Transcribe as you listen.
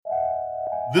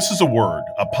This is A Word,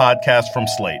 a podcast from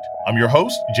Slate. I'm your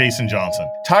host, Jason Johnson.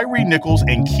 Tyre Nichols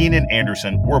and Keenan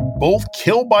Anderson were both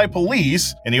killed by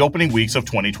police in the opening weeks of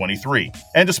 2023.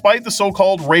 And despite the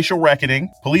so-called racial reckoning,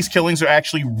 police killings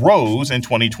actually rose in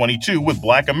 2022, with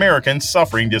Black Americans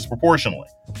suffering disproportionately.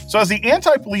 So has the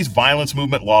anti-police violence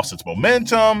movement lost its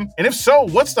momentum? And if so,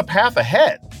 what's the path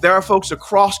ahead? There are folks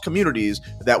across communities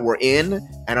that were in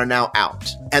and are now out.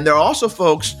 And there are also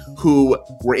folks who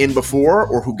were in before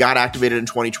or who got activated in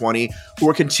 2020 who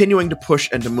are continuing to push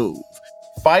and to move.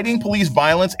 Fighting police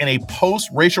violence in a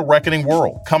post-racial reckoning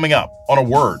world. Coming up on A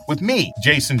Word with me,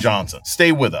 Jason Johnson.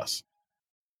 Stay with us.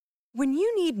 When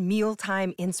you need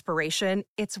mealtime inspiration,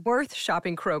 it's worth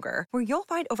shopping Kroger, where you'll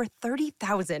find over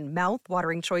 30,000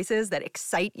 mouth-watering choices that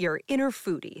excite your inner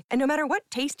foodie. And no matter what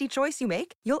tasty choice you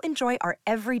make, you'll enjoy our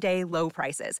everyday low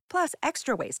prices, plus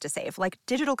extra ways to save, like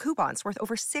digital coupons worth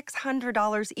over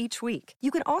 $600 each week. You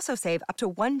can also save up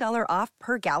to $1 off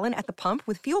per gallon at the pump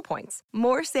with fuel points.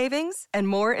 More savings and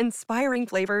more inspiring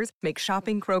flavors make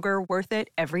shopping Kroger worth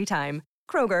it every time.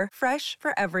 Kroger, fresh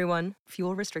for everyone.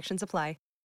 Fuel restrictions apply.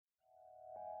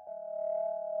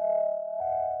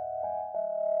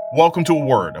 Welcome to A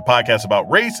Word, a podcast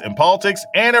about race and politics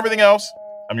and everything else.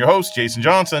 I'm your host, Jason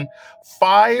Johnson.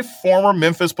 5 former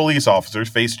Memphis police officers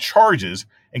face charges,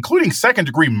 including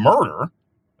second-degree murder,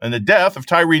 and the death of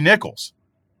Tyre Nichols.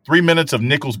 3 minutes of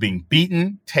Nichols being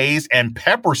beaten, tased, and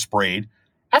pepper sprayed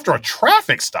after a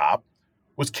traffic stop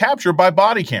was captured by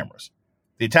body cameras.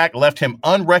 The attack left him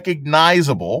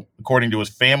unrecognizable, according to his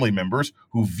family members,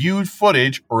 who viewed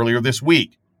footage earlier this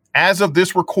week. As of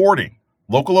this recording,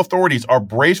 local authorities are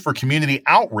braced for community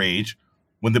outrage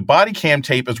when the body cam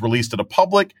tape is released to the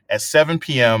public at 7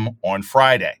 p.m. on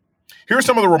Friday. Here are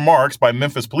some of the remarks by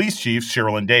Memphis Police Chief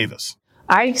Sherilyn Davis.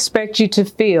 I expect you to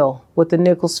feel what the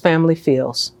Nichols family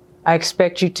feels. I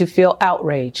expect you to feel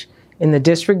outrage in the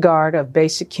disregard of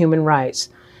basic human rights,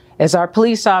 as our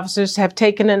police officers have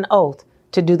taken an oath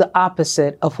to do the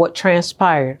opposite of what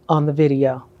transpired on the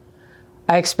video.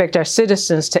 I expect our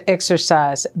citizens to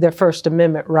exercise their First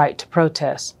Amendment right to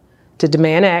protest, to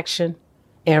demand action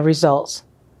and results.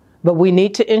 But we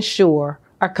need to ensure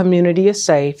our community is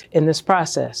safe in this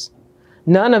process.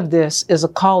 None of this is a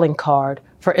calling card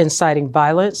for inciting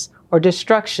violence or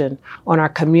destruction on our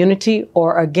community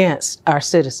or against our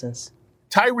citizens.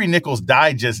 Tyre Nichols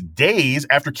died just days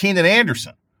after Keenan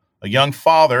Anderson, a young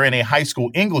father and a high school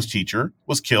English teacher,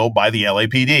 was killed by the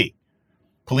LAPD.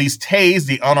 Police tased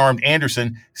the unarmed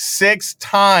Anderson 6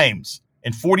 times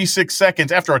in 46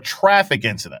 seconds after a traffic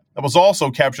incident that was also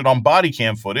captured on body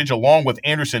cam footage, along with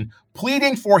Anderson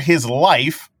pleading for his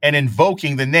life and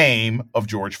invoking the name of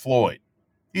George Floyd.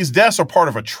 These deaths are part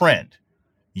of a trend.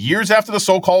 Years after the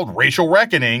so-called racial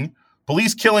reckoning,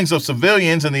 police killings of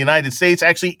civilians in the United States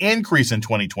actually increased in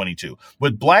 2022,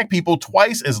 with Black people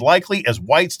twice as likely as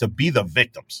whites to be the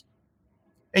victims.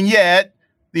 And yet,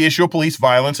 the issue of police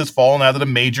violence has fallen out of the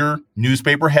major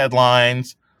newspaper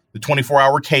headlines, the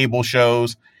 24-hour cable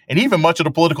shows, and even much of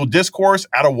the political discourse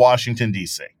out of Washington,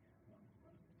 D.C.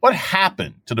 What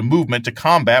happened to the movement to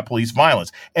combat police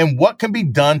violence, and what can be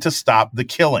done to stop the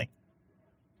killing?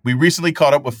 We recently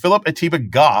caught up with Philip Atiba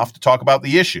Goff to talk about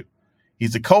the issue.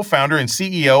 He's the co-founder and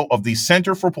CEO of the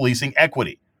Center for Policing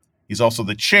Equity. He's also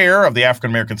the chair of the African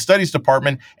American Studies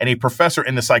Department and a professor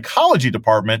in the psychology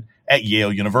department at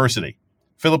Yale University.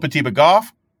 Philip Atiba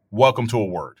Goff, welcome to A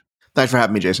Word. Thanks for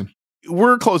having me, Jason.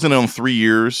 We're closing in on 3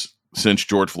 years since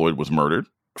George Floyd was murdered.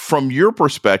 From your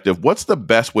perspective, what's the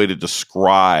best way to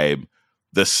describe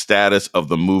the status of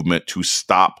the movement to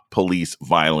stop police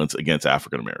violence against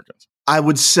African Americans? I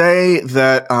would say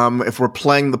that if we're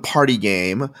playing the party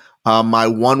game, my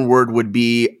one word would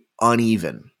be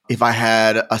uneven. If I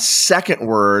had a second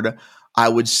word, I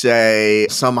would say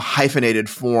some hyphenated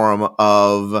form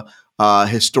of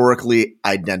historically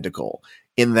identical,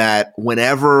 in that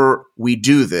whenever we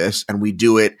do this, and we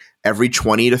do it every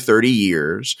 20 to 30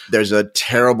 years, there's a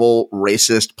terrible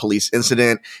racist police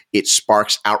incident. It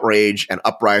sparks outrage and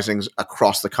uprisings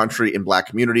across the country in Black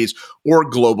communities or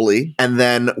globally. And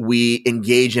then we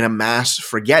engage in a mass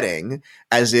forgetting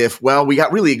as if, well, we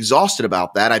got really exhausted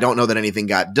about that. I don't know that anything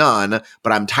got done,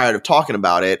 but I'm tired of talking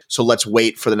about it. So let's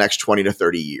wait for the next 20 to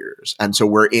 30 years. And so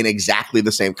we're in exactly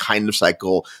the same kind of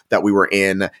cycle that we were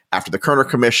in after the Kerner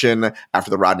Commission, after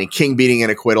the Rodney King beating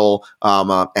and acquittal,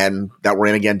 and that we're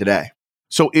in again today.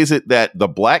 So is it that the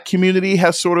Black community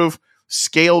has sort of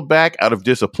scaled back out of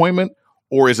disappointment,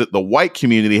 or is it the white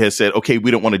community has said, okay,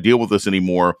 we don't want to deal with this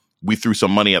anymore, we threw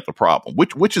some money at the problem?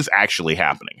 Which is actually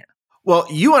happening here? Well,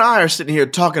 you and I are sitting here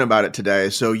talking about it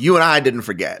today, so you and I didn't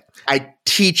forget. I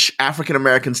teach African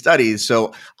American studies,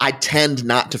 so I tend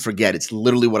not to forget. It's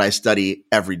literally what I study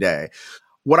every day.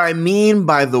 What I mean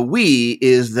by the we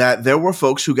is that there were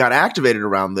folks who got activated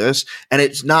around this, and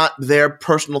it's not their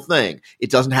personal thing. It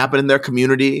doesn't happen in their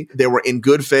community. They were in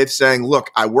good faith saying,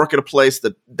 look, I work at a place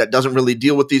that doesn't really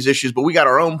deal with these issues, but we got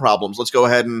our own problems. Let's go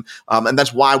ahead and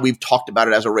that's why we've talked about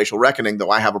it as a racial reckoning, though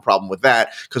I have a problem with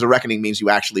that, because a reckoning means you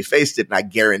actually faced it, and I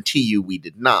guarantee you we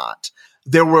did not.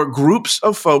 There were groups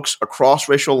of folks across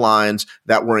racial lines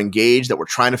that were engaged, that were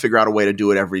trying to figure out a way to do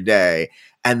it every day,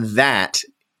 and that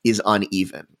is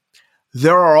uneven.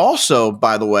 There are also,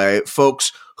 by the way,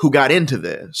 folks who got into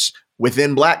this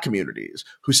within Black communities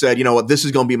who said, you know what, this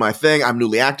is going to be my thing. I'm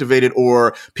newly activated,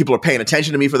 or people are paying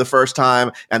attention to me for the first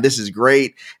time, and this is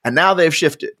great. And now they've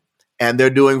shifted. And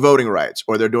they're doing voting rights,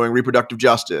 or they're doing reproductive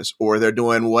justice, or they're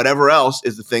doing whatever else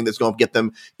is the thing that's going to get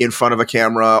them in front of a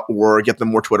camera or get them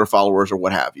more Twitter followers or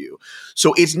what have you.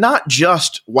 So it's not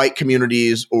just white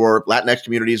communities or Latinx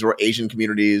communities or Asian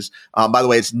communities. By the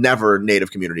way, it's never Native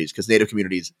communities, because Native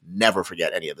communities never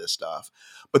forget any of this stuff.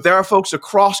 But there are folks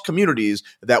across communities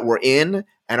that were in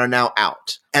and are now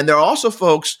out. And there are also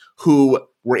folks who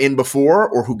were in before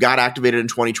or who got activated in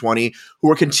 2020 who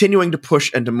are continuing to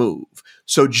push and to move.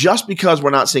 So just because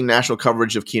we're not seeing national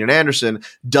coverage of Keenan Anderson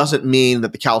doesn't mean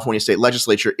that the California state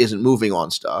legislature isn't moving on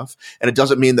stuff. And it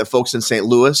doesn't mean that folks in St.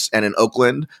 Louis and in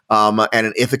Oakland and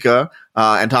in Ithaca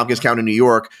and Tompkins County, New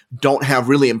York, don't have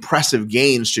really impressive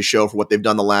gains to show for what they've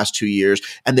done the last 2 years,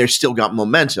 and they've still got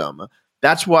momentum.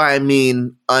 That's why I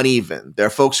mean uneven. There are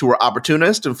folks who are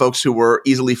opportunists and folks who were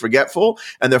easily forgetful,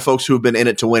 and there are folks who have been in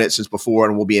it to win it since before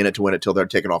and will be in it to win it till they're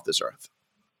taken off this earth.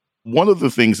 One of the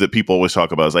things that people always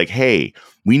talk about is like, hey,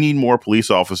 we need more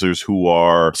police officers who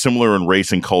are similar in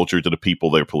race and culture to the people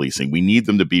they're policing. We need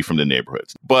them to be from the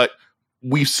neighborhoods. But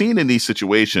we've seen in these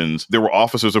situations, there were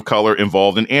officers of color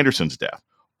involved in Anderson's death.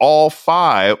 All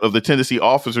 5 of the Tennessee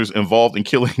officers involved in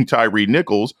killing Tyre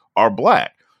Nichols are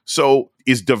Black. So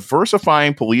is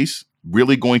diversifying police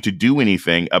really going to do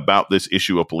anything about this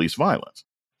issue of police violence?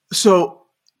 So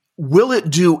will it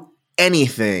do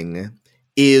anything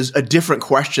is a different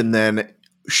question than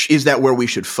is that where we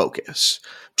should focus.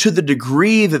 To the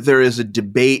degree that there is a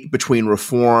debate between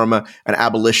reform and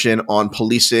abolition on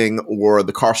policing or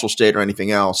the carceral state or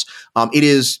anything else, it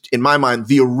is, in my mind,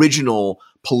 the original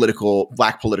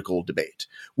Black political debate,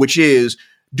 which is,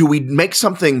 do we make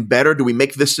something better? Do we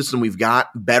make this system we've got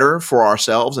better for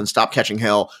ourselves and stop catching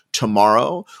hell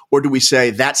tomorrow? Or do we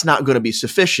say that's not going to be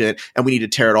sufficient and we need to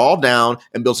tear it all down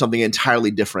and build something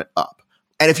entirely different up?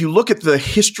 And if you look at the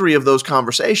history of those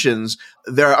conversations,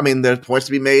 there's points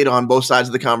to be made on both sides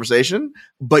of the conversation,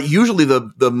 but usually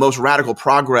the most radical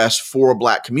progress for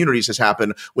Black communities has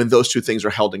happened when those two things are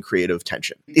held in creative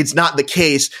tension. It's not the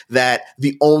case that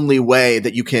the only way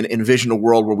that you can envision a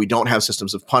world where we don't have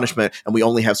systems of punishment and we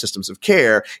only have systems of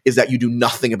care is that you do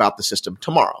nothing about the system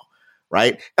tomorrow.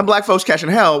 Right? And Black folks catching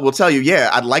hell will tell you,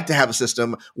 yeah, I'd like to have a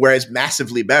system where it's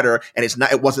massively better and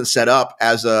it wasn't set up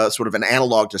as a sort of an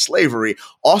analog to slavery.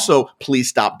 Also, please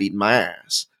stop beating my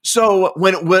ass. So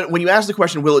when you ask the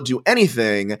question, will it do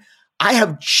anything? I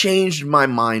have changed my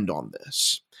mind on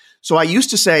this. So I used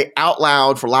to say out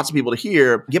loud for lots of people to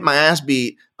hear, get my ass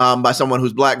beat by someone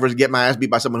who's Black versus get my ass beat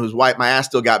by someone who's white. My ass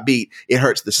still got beat. It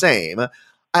hurts the same.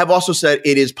 I've also said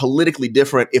it is politically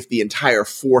different if the entire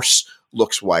force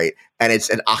looks white and it's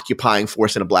an occupying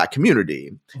force in a Black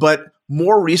community. But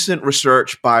more recent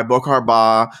research by Bocar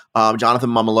Ba, Jonathan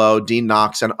Mumolo, Dean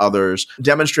Knox, and others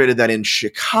demonstrated that in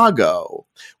Chicago,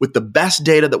 with the best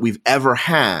data that we've ever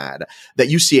had, that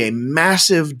you see a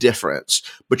massive difference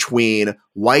between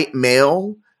white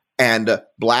male and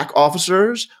Black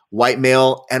officers, white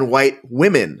male and white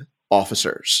women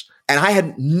officers. And I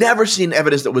had never seen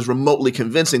evidence that was remotely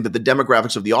convincing that the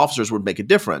demographics of the officers would make a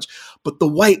difference. But the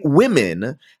white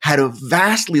women had a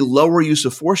vastly lower use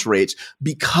of force rates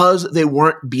because they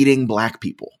weren't beating Black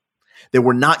people. They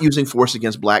were not using force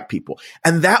against Black people.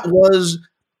 And that was,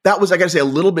 I gotta say, a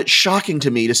little bit shocking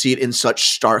to me to see it in such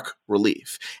stark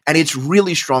relief. And it's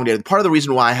really strong data. Part of the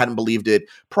reason why I hadn't believed it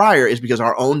prior is because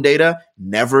our own data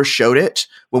never showed it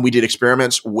when we did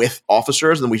experiments with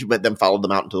officers and we then followed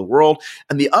them out into the world.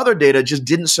 And the other data just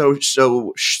didn't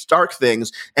show stark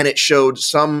things, and it showed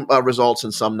some results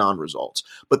and some non-results.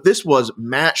 But this was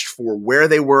matched for where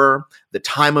they were, the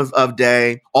time of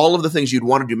day, all of the things you'd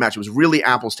want to do match. It was really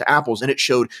apples to apples, and it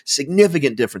showed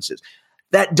significant differences.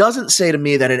 That doesn't say to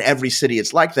me that in every city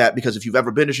it's like that, because if you've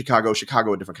ever been to Chicago,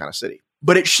 Chicago, a different kind of city.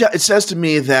 But it says to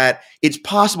me that it's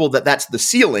possible that that's the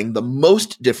ceiling, the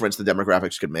most difference the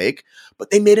demographics could make,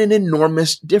 but they made an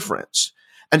enormous difference.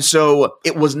 And so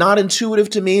it was not intuitive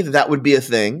to me that that would be a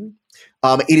thing.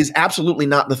 It is absolutely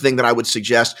not the thing that I would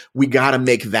suggest we got to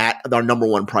make that our number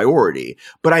one priority.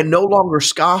 But I no longer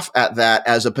scoff at that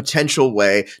as a potential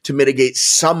way to mitigate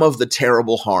some of the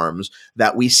terrible harms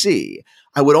that we see.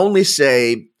 I would only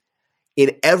say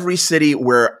in every city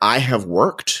where I have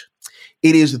worked,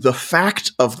 it is the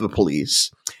fact of the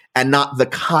police and not the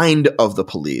kind of the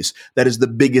police that is the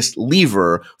biggest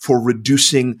lever for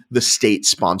reducing the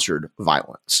state-sponsored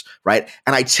violence, right?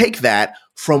 And I take that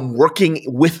from working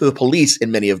with the police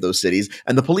in many of those cities,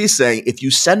 and the police saying, if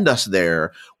you send us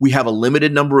there, we have a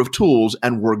limited number of tools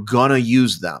and we're gonna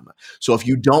use them. So if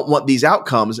you don't want these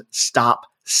outcomes, stop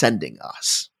sending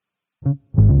us.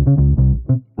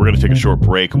 We're going to take a short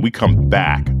break. When we come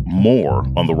back, more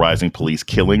on the rising police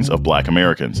killings of Black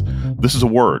Americans. This is A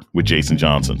Word with Jason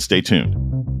Johnson. Stay tuned.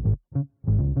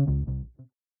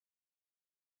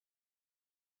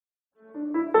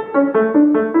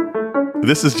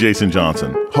 This is Jason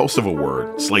Johnson, host of A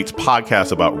Word, Slate's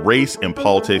podcast about race and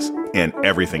politics and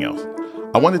everything else.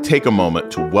 I want to take a moment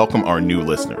to welcome our new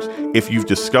listeners. If you've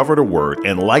discovered A Word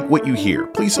and like what you hear,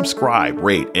 please subscribe,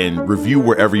 rate, and review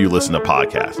wherever you listen to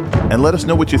podcasts. And let us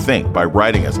know what you think by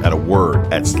writing us at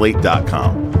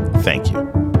aword@slate.com. Thank you.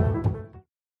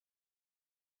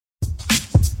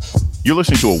 You're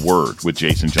listening to A Word with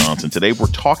Jason Johnson. Today, we're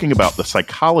talking about the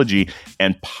psychology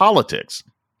and politics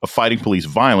of fighting police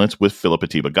violence with Philip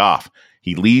Atiba Goff.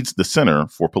 He leads the Center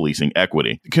for Policing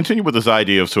Equity. Continue with this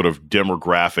idea of sort of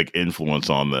demographic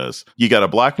influence on this. You got a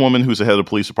Black woman who's the head of the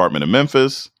police department in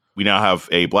Memphis. We now have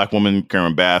a Black woman,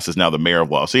 Karen Bass, is now the mayor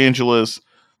of Los Angeles.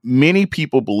 Many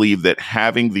people believe that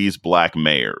having these Black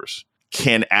mayors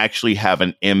can actually have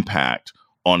an impact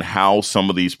on how some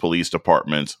of these police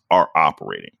departments are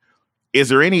operating. Is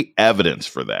there any evidence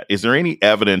for that? Is there any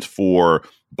evidence for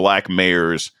Black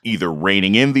mayors either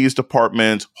reining in these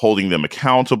departments, holding them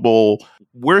accountable?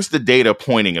 Where's the data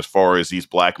pointing as far as these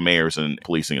Black mayors and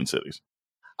policing in cities?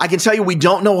 I can tell you we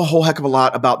don't know a whole heck of a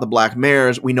lot about the Black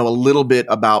mayors. We know a little bit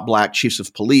about Black chiefs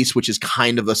of police, which is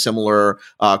kind of a similar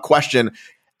question.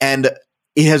 And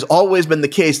it has always been the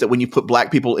case that when you put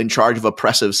Black people in charge of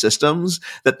oppressive systems,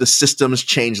 that the systems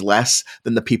change less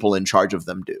than the people in charge of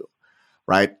them do.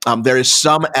 Right. There is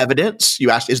some evidence. You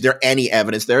asked, is there any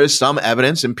evidence? There is some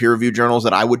evidence in peer-reviewed journals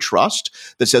that I would trust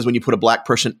that says when you put a Black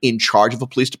person in charge of a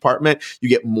police department, you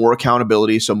get more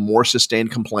accountability, so more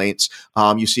sustained complaints.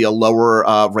 You see a lower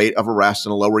rate of arrest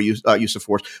and a lower use of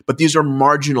force. But these are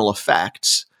marginal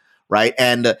effects, right?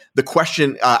 And the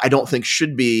question I don't think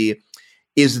should be,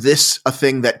 is this a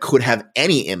thing that could have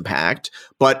any impact,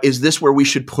 but is this where we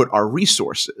should put our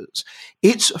resources?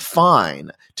 It's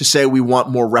fine to say we want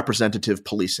more representative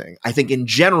policing. I think in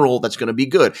general, that's going to be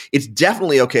good. It's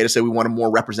definitely okay to say we want a more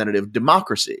representative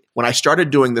democracy. When I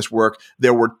started doing this work,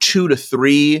 there were 2 to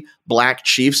 3 Black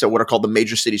chiefs at what are called the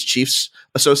Major Cities Chiefs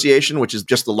Association, which is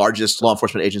just the largest law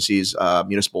enforcement agencies,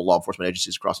 municipal law enforcement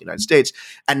agencies across the United States.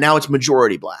 And now it's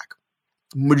majority Black.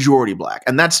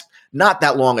 And that's not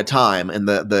that long a time in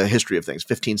the history of things,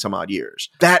 15 some odd years.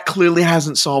 That clearly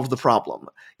hasn't solved the problem.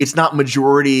 It's not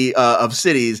majority of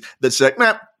cities that say,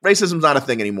 racism's not a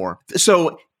thing anymore.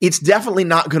 So it's definitely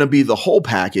not going to be the whole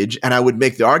package. And I would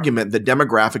make the argument that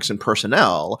demographics and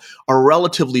personnel are a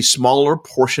relatively smaller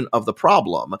portion of the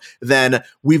problem than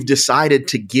we've decided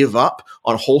to give up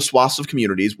on whole swaths of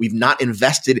communities. We've not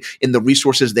invested in the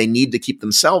resources they need to keep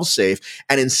themselves safe.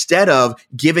 And instead of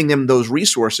giving them those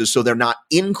resources so they're not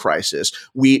in crisis,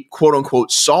 we quote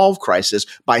unquote solve crisis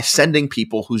by sending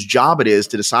people whose job it is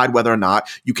to decide whether or not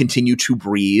you continue to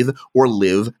breathe or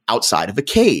live outside of a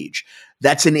cage.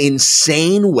 That's an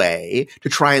insane way to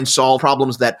try and solve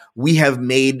problems that we have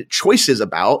made choices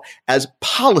about as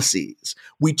policies.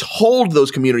 We told those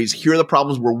communities, here are the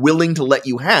problems we're willing to let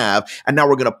you have, and now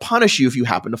we're going to punish you if you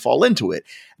happen to fall into it.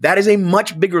 That is a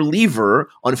much bigger lever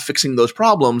on fixing those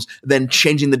problems than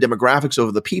changing the demographics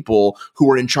of the people who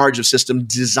are in charge of systems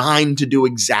designed to do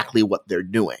exactly what they're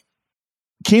doing.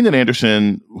 Keenan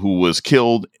Anderson, who was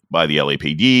killed by the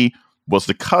LAPD, was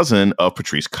the cousin of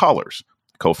Patrisse Cullors,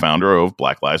 co-founder of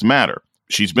Black Lives Matter.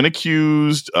 She's been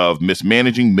accused of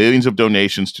mismanaging millions of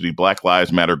donations to the Black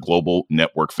Lives Matter Global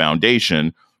Network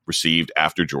Foundation received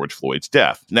after George Floyd's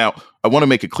death. Now, I want to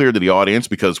make it clear to the audience,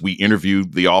 because we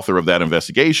interviewed the author of that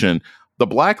investigation, the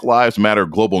Black Lives Matter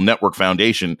Global Network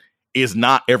Foundation is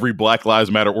not every Black Lives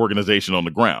Matter organization on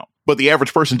the ground. But the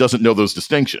average person doesn't know those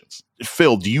distinctions.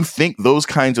 Phil, do you think those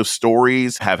kinds of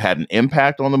stories have had an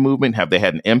impact on the movement? Have they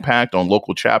had an impact on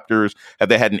local chapters? Have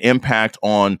they had an impact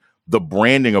on the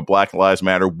branding of Black Lives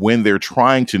Matter when they're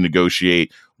trying to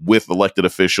negotiate with elected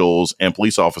officials and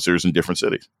police officers in different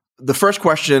cities? The first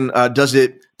question, does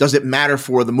it matter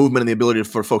for the movement and the ability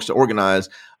for folks to organize?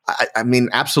 I mean,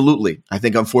 absolutely. I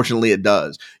think, unfortunately, it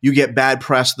does. You get bad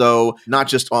press, though, not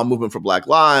just on Movement for Black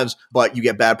Lives, but you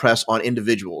get bad press on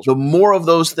individuals. The more of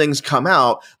those things come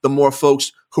out, the more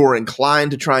folks who are inclined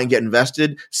to try and get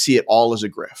invested see it all as a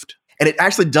grift. And it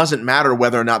actually doesn't matter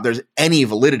whether or not there's any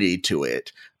validity to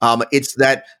it. It's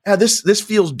that this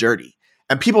feels dirty.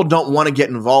 And people don't want to get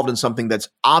involved in something that's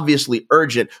obviously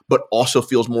urgent, but also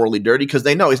feels morally dirty because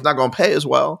they know it's not going to pay as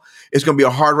well. It's going to be a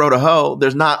hard road to hoe.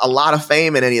 There's not a lot of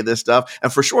fame in any of this stuff.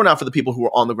 And for sure not for the people who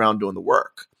are on the ground doing the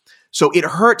work. So it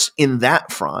hurts in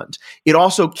that front. It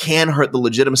also can hurt the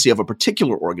legitimacy of a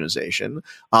particular organization,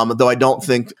 though I don't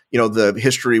think the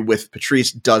history with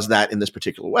Patrisse does that in this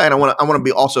particular way. And I want to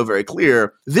be also very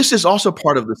clear. This is also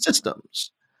part of the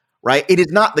systems. Right? It is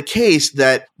not the case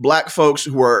that Black folks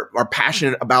who are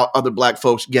passionate about other Black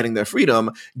folks getting their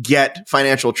freedom get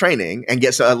financial training and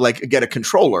get a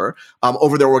controller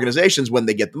over their organizations when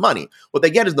they get the money. What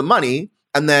they get is the money.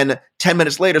 And then 10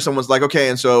 minutes later, someone's like, okay,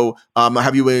 and so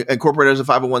have you incorporated as a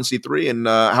 501c3? And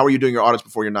how are you doing your audits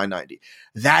before your 990?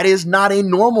 That is not a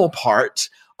normal part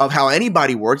of how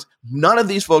anybody works. None of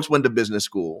these folks went to business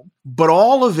school, but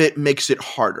all of it makes it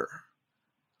harder.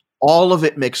 All of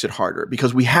it makes it harder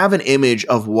because we have an image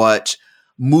of what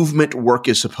movement work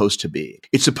is supposed to be.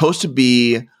 It's supposed to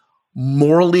be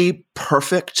morally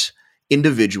perfect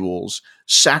individuals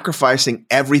sacrificing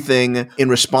everything in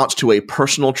response to a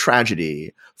personal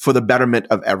tragedy for the betterment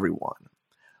of everyone.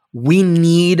 We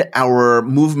need our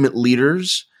movement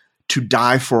leaders to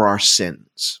die for our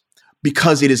sins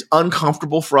because it is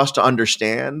uncomfortable for us to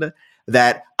understand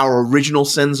that our original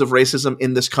sins of racism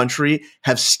in this country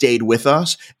have stayed with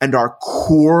us and are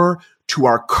core to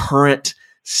our current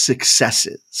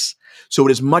successes. So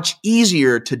it is much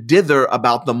easier to dither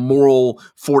about the moral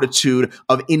fortitude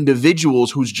of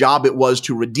individuals whose job it was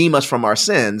to redeem us from our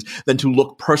sins than to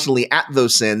look personally at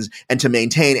those sins and to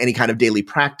maintain any kind of daily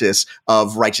practice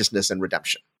of righteousness and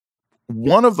redemption.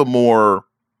 One of the more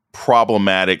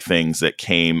problematic things that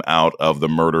came out of the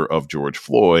murder of George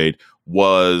Floyd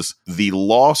was the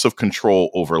loss of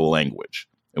control over language.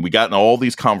 And we got in all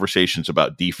these conversations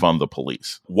about defund the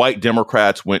police. White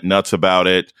Democrats went nuts about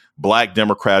it. Black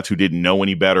Democrats who didn't know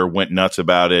any better went nuts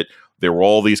about it. There were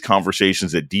all these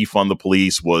conversations that defund the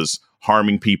police was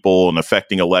harming people and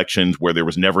affecting elections where there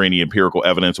was never any empirical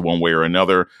evidence one way or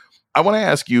another. I want to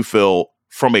ask you, Phil,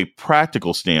 from a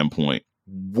practical standpoint,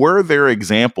 were there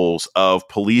examples of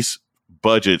police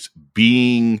budgets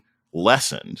being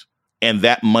lessened and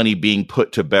that money being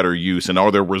put to better use? And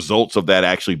are there results of that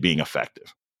actually being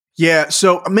effective? Yeah,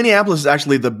 so Minneapolis is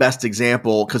actually the best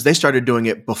example because they started doing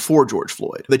it before George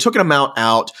Floyd. They took an amount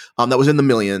out that was in the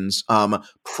millions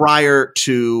prior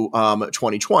to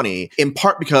 2020, in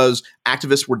part because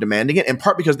activists were demanding it, in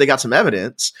part because they got some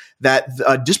evidence that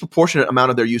a disproportionate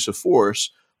amount of their use of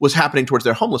force was happening towards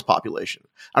their homeless population.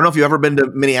 I don't know if you've ever been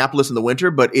to Minneapolis in the winter,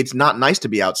 but it's not nice to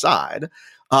be outside.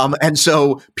 And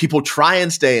so people try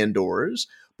and stay indoors.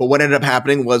 But what ended up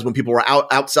happening was when people were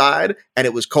outside and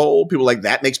it was cold, people were like,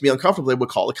 that makes me uncomfortable. They would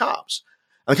call the cops.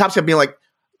 And the cops kept being like,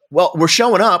 well, we're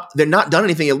showing up. They're not done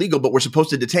anything illegal, but we're supposed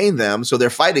to detain them. So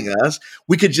they're fighting us.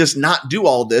 We could just not do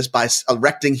all this by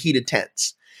erecting heated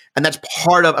tents. And that's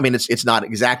part of, I mean, it's not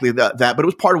exactly that, but it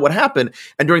was part of what happened.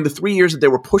 And during the 3 years that they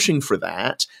were pushing for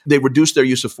that, they reduced their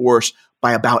use of force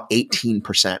by about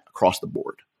 18% across the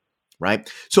board. Right.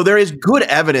 So there is good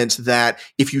evidence that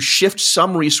if you shift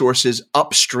some resources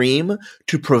upstream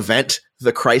to prevent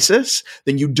the crisis,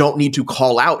 then you don't need to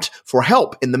call out for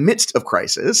help in the midst of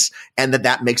crisis, and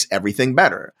that makes everything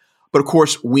better. But of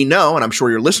course, we know, and I'm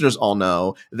sure your listeners all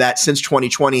know, that since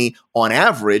 2020, on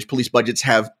average, police budgets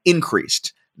have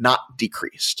increased, not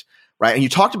decreased. Right. And you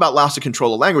talked about loss of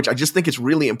control of language. I just think it's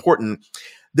really important.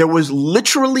 There was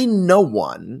literally no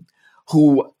one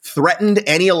who threatened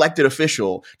any elected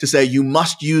official to say, you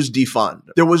must use defund.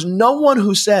 There was no one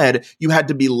who said you had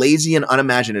to be lazy and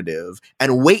unimaginative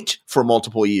and wait for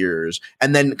multiple years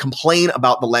and then complain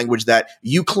about the language that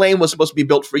you claim was supposed to be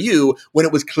built for you when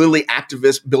it was clearly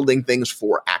activists building things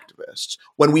for activists. activists.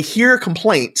 When we hear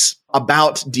complaints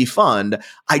about defund,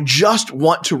 I just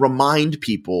want to remind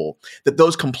people that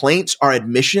those complaints are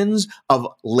admissions of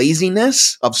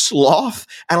laziness, of sloth,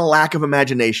 and a lack of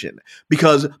imagination.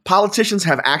 Because politicians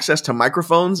have access to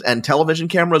microphones and television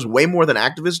cameras way more than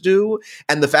activists do.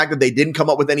 And the fact that they didn't come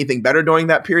up with anything better during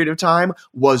that period of time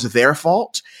was their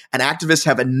fault. And activists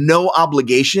have no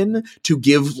obligation to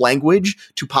give language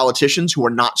to politicians who are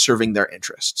not serving their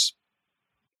interests.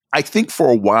 I think for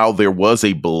a while there was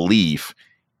a belief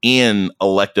in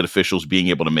elected officials being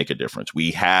able to make a difference.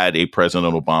 We had a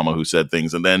President Obama who said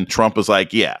things, and then Trump was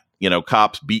like, yeah,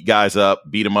 cops beat guys up,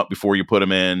 beat them up before you put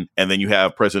them in. And then you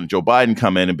have President Joe Biden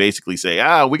come in and basically say,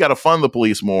 we got to fund the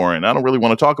police more. And I don't really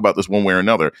want to talk about this one way or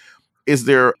another. Is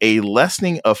there a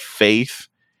lessening of faith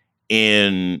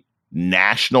in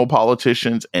national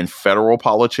politicians and federal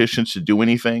politicians to do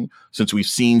anything? Since we've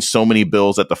seen so many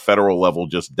bills at the federal level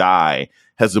just die,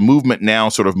 has the movement now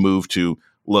sort of moved to,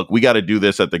 look, we got to do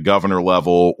this at the governor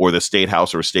level or the state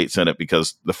house or state senate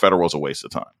because the federal is a waste of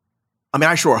time? I mean,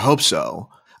 I sure hope so.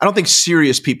 I don't think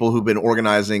serious people who've been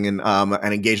organizing and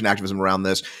engaged in activism around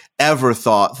this ever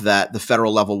thought that the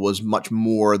federal level was much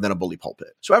more than a bully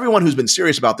pulpit. So everyone who's been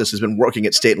serious about this has been working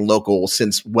at state and local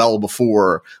since well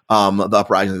before the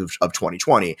uprising of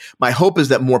 2020. My hope is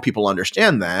that more people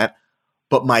understand that,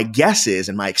 but my guess is,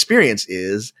 and my experience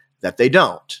is, that they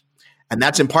don't. And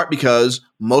that's in part because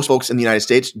most folks in the United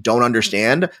States don't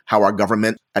understand how our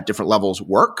government at different levels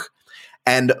work.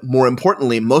 And more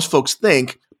importantly, most folks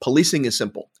think policing is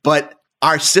simple. But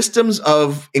our systems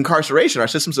of incarceration, our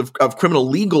systems of criminal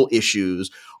legal issues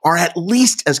are at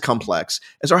least as complex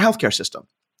as our healthcare system,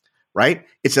 right?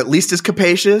 It's at least as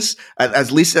capacious, at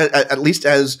least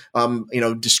as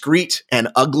discreet and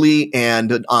ugly and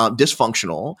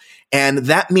dysfunctional. And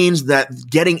that means that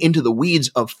getting into the weeds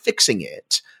of fixing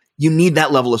it, you need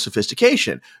that level of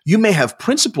sophistication. You may have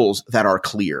principles that are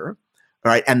clear,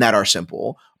 right, and that are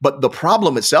simple, but the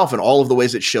problem itself and all of the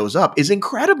ways it shows up is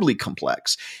incredibly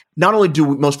complex. Not only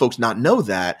do most folks not know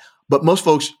that, but most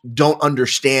folks don't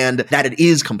understand that it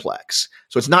is complex.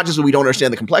 So it's not just that we don't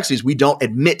understand the complexities, we don't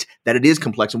admit that it is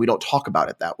complex and we don't talk about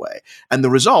it that way. And the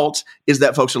result is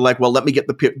that folks are like, well, let me get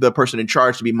the person in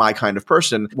charge to be my kind of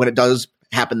person. When it does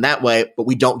happen that way, but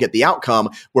we don't get the outcome,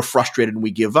 we're frustrated and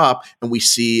we give up, and we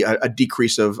see a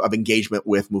decrease of engagement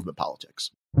with movement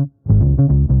politics.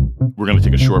 We're going to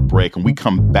take a short break, and we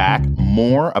come back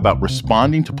more about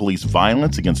responding to police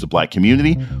violence against the Black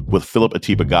community with Philip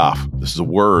Atiba Goff. This is A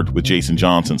Word with Jason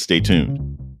Johnson. Stay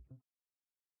tuned.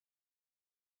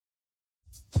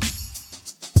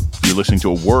 You're listening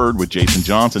to A Word with Jason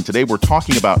Johnson. Today, we're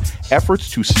talking about efforts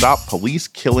to stop police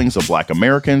killings of Black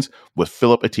Americans with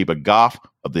Philip Atiba Goff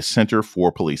of the Center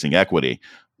for Policing Equity.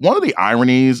 One of the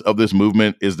ironies of this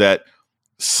movement is that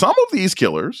some of these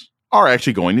killers are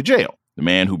actually going to jail. The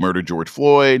man who murdered George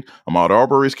Floyd, Ahmaud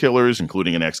Arbery's killers,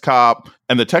 including an ex-cop,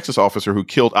 and the Texas officer who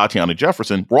killed Atiana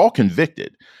Jefferson were all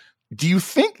convicted. Do you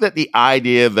think that the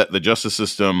idea that the justice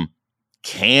system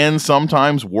can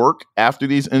sometimes work after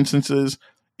these instances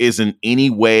is in any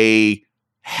way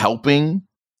helping?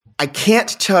 I can't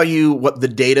tell you what the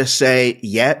data say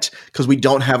yet because we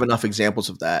don't have enough examples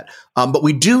of that. But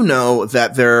we do know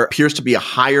that there appears to be a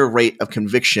higher rate of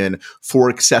conviction for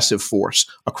excessive force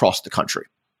across the country.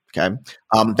 Okay.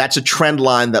 That's a trend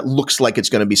line that looks like it's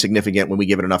going to be significant when we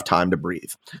give it enough time to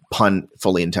breathe. Pun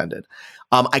fully intended.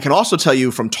 I can also tell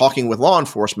you from talking with law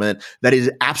enforcement that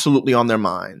is absolutely on their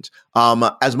mind.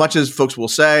 As much as folks will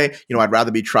say, I'd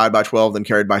rather be tried by 12 than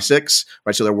carried by 6,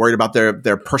 right? So they're worried about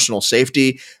their personal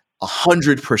safety.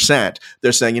 100%.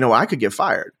 They're saying, I could get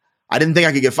fired. I didn't think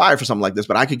I could get fired for something like this,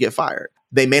 but I could get fired.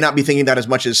 They may not be thinking that as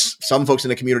much as some folks in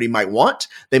the community might want.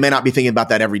 They may not be thinking about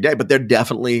that every day, but they're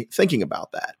definitely thinking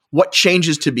about that. What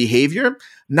changes to behavior?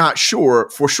 Not sure.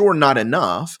 For sure, not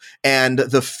enough. And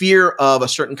the fear of a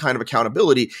certain kind of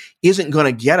accountability isn't going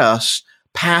to get us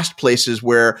past places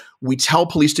where we tell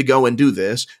police to go and do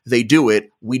this. They do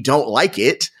it. We don't like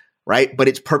it. Right. But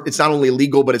it's not only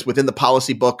legal, but it's within the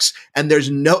policy books. And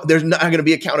there's not going to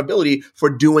be accountability for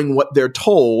doing what they're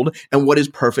told and what is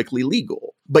perfectly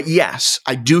legal. But yes,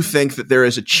 I do think that there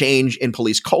is a change in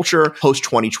police culture post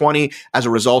 2020 as a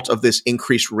result of this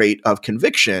increased rate of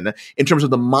conviction in terms of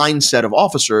the mindset of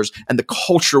officers and the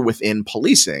culture within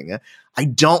policing. I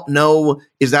don't know,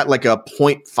 is that like a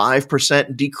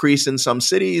 0.5% decrease in some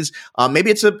cities?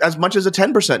 Maybe it's as much as a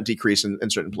 10% decrease in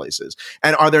certain places.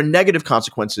 And are there negative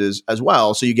consequences as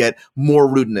well? So you get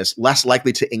more rudeness, less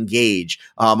likely to engage,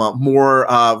 more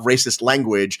racist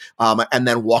language, and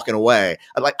then walking away.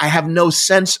 I have no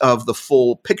sense sense of the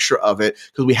full picture of it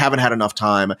because we haven't had enough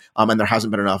time and there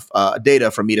hasn't been enough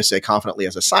data for me to say confidently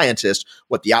as a scientist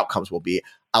what the outcomes will be.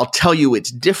 I'll tell you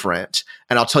it's different,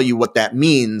 and I'll tell you what that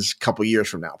means a couple years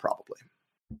from now, probably.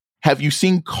 Have you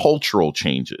seen cultural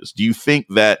changes? Do you think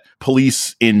that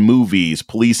police in movies,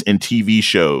 police in TV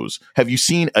shows, have you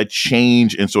seen a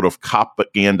change in sort of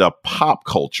propaganda pop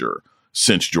culture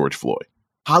since George Floyd?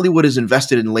 Hollywood is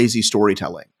invested in lazy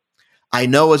storytelling. I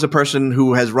know as a person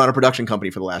who has run a production company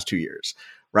for the last 2 years,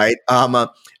 right?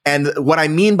 And what I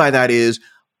mean by that is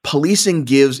policing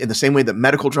gives, in the same way that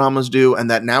medical dramas do,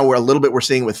 and that now we're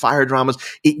seeing with fire dramas,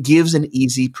 it gives an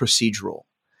easy procedural.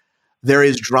 There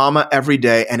is drama every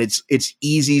day, and it's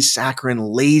easy, saccharine,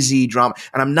 lazy drama.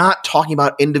 And I'm not talking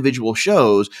about individual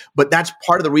shows, but that's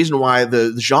part of the reason why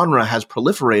the genre has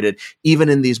proliferated even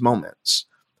in these moments,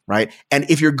 right? And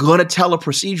if you're going to tell a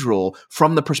procedural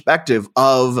from the perspective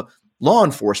of law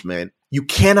enforcement, you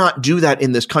cannot do that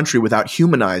in this country without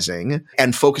humanizing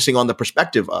and focusing on the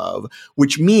perspective of,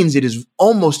 which means it is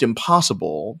almost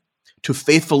impossible to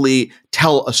faithfully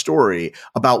tell a story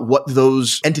about what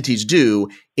those entities do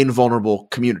in vulnerable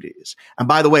communities. And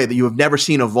by the way, that you have never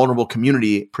seen a vulnerable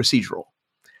community procedural.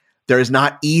 There is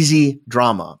not easy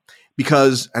drama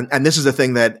because, and this is the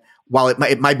thing that while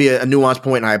it might be a nuanced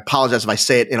point, and I apologize if I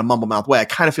say it in a mumble mouth way, I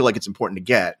kind of feel like it's important to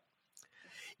get.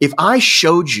 If I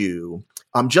showed you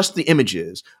just the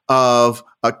images of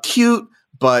a cute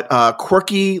but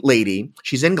quirky lady,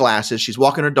 she's in glasses, she's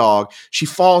walking her dog, she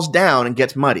falls down and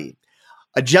gets muddy.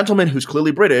 A gentleman who's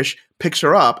clearly British picks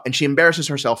her up and she embarrasses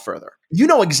herself further. You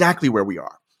know exactly where we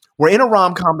are. We're in a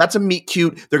rom-com. That's a meet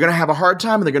cute. They're going to have a hard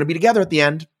time and they're going to be together at the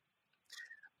end.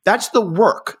 That's the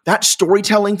work. That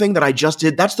storytelling thing that I just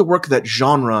did, that's the work that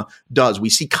genre does. We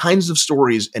see kinds of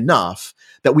stories enough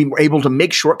that we were able to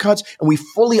make shortcuts and we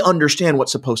fully understand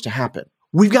what's supposed to happen.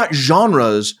 We've got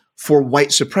genres for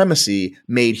white supremacy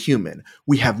made human.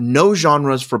 We have no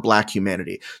genres for Black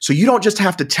humanity. So you don't just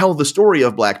have to tell the story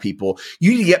of Black people.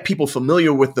 You need to get people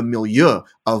familiar with the milieu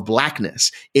of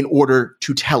Blackness in order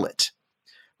to tell it,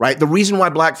 right? The reason why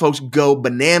Black folks go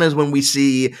bananas when we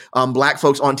see Black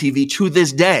folks on TV to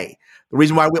this day, the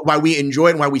reason why we enjoy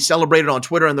it and why we celebrate it on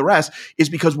Twitter and the rest is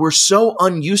because we're so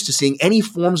unused to seeing any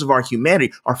forms of our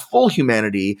humanity, our full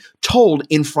humanity, told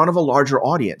in front of a larger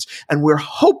audience. And we're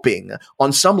hoping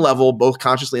on some level, both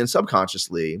consciously and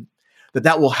subconsciously,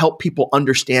 that will help people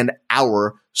understand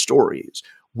our stories.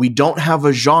 We don't have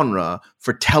a genre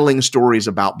for telling stories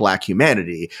about Black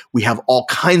humanity. We have all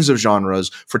kinds of genres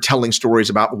for telling stories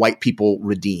about white people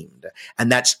redeemed.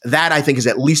 And that I think is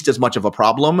at least as much of a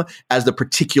problem as the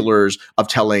particulars of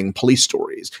telling police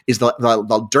stories, is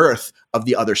the dearth of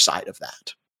the other side of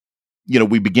that. You know,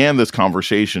 we began this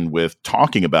conversation with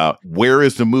talking about where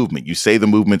is the movement? You say the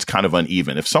movement's kind of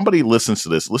uneven. If somebody listens to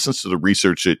the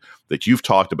research that you've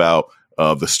talked about,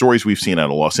 the stories we've seen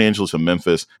out of Los Angeles and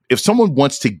Memphis, if someone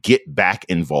wants to get back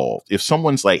involved, if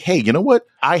someone's like, hey, you know what?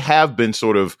 I have been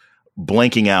sort of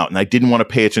blanking out and I didn't want to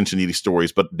pay attention to these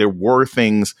stories, but there were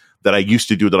things that I used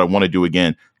to do that I want to do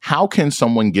again. How can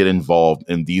someone get involved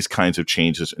in these kinds of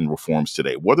changes and reforms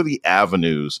today? What are the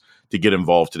avenues to get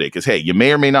involved today? Because, hey, you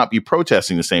may or may not be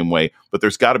protesting the same way, but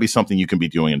there's got to be something you can be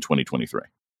doing in 2023.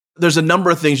 There's a number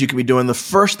of things you can be doing. The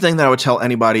first thing that I would tell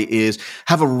anybody is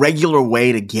have a regular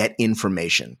way to get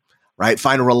information, right?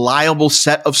 Find a reliable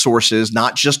set of sources,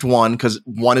 not just one, because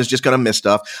one is just going to miss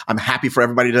stuff. I'm happy for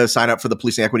everybody to sign up for the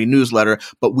Policing Equity newsletter,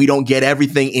 but we don't get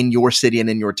everything in your city and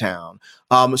in your town.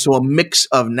 So a mix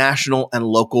of national and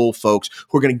local folks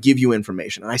who are going to give you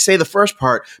information. And I say the first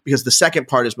part because the second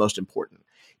part is most important.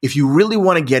 If you really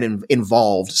want to get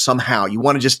involved somehow, you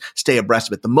want to just stay abreast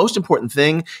of it, the most important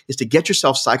thing is to get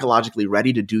yourself psychologically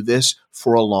ready to do this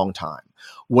for a long time.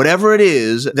 Whatever it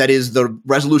is that is the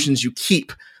resolutions you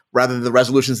keep rather than the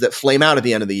resolutions that flame out at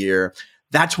the end of the year,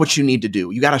 that's what you need to do.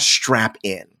 You got to strap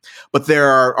in. But there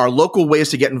are local ways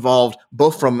to get involved,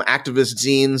 both from activist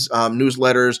zines,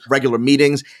 newsletters, regular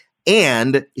meetings.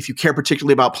 And if you care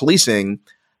particularly about policing,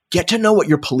 get to know what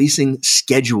your policing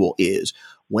schedule is.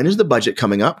 When is the budget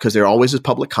coming up? Because there always is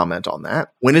public comment on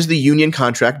that. When is the union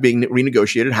contract being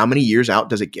renegotiated? How many years out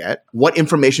does it get? What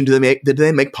information did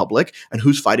they make public? And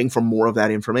who's fighting for more of that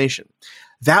information?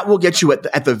 That will get you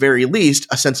at the very least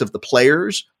a sense of the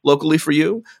players locally for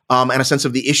you, and a sense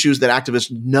of the issues that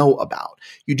activists know about.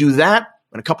 You do that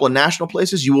in a couple of national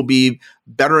places, you will be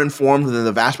better informed than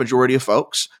the vast majority of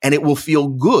folks, and it will feel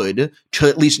good to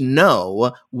at least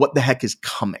know what the heck is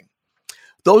coming.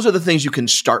 Those are the things you can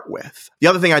start with. The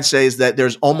other thing I'd say is that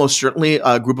there's almost certainly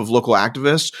a group of local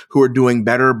activists who are doing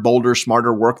better, bolder,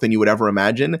 smarter work than you would ever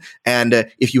imagine.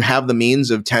 And if you have the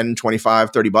means of $10,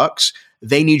 $25, $30,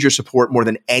 They need your support more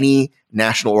than any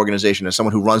national organization. As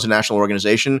someone who runs a national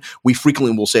organization, we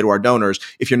frequently will say to our donors,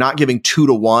 if you're not giving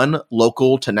 2-to-1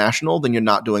 local to national, then you're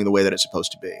not doing the way that it's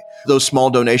supposed to be. Those small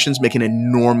donations make an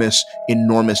enormous,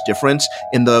 enormous difference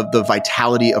in the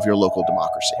vitality of your local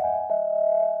democracy.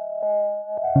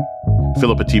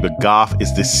 Philip Atiba Goff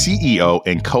is the CEO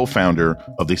and co-founder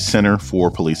of the Center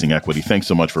for Policing Equity. Thanks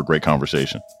so much for a great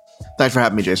conversation. Thanks for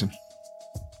having me, Jason.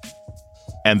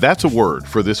 And that's a word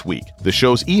for this week. The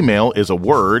show's email is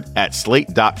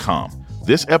aword@slate.com.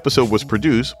 This episode was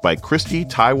produced by Christy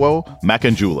Taiwo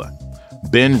Makanjula.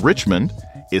 Ben Richmond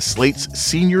is Slate's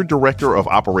Senior Director of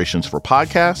Operations for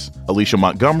Podcasts. Alicia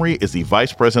Montgomery is the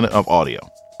Vice President of Audio.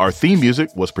 Our theme music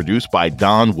was produced by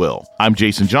Don Will. I'm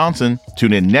Jason Johnson.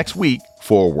 Tune in next week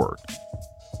for a word.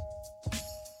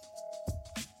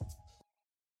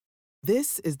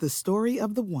 This is the story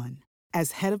of the one.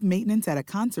 As head of maintenance at a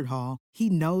concert hall, he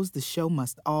knows the show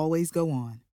must always go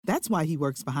on. That's why he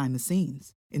works behind the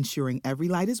scenes, ensuring every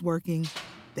light is working,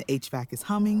 the HVAC is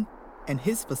humming, and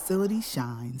his facility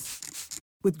shines.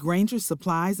 With Grainger's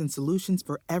supplies and solutions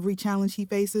for every challenge he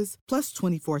faces, plus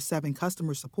 24/7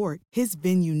 customer support, his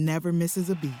venue never misses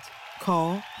a beat.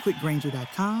 Call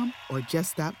quickgrainger.com or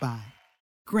just stop by.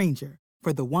 Grainger,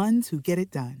 for the ones who get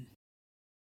it done.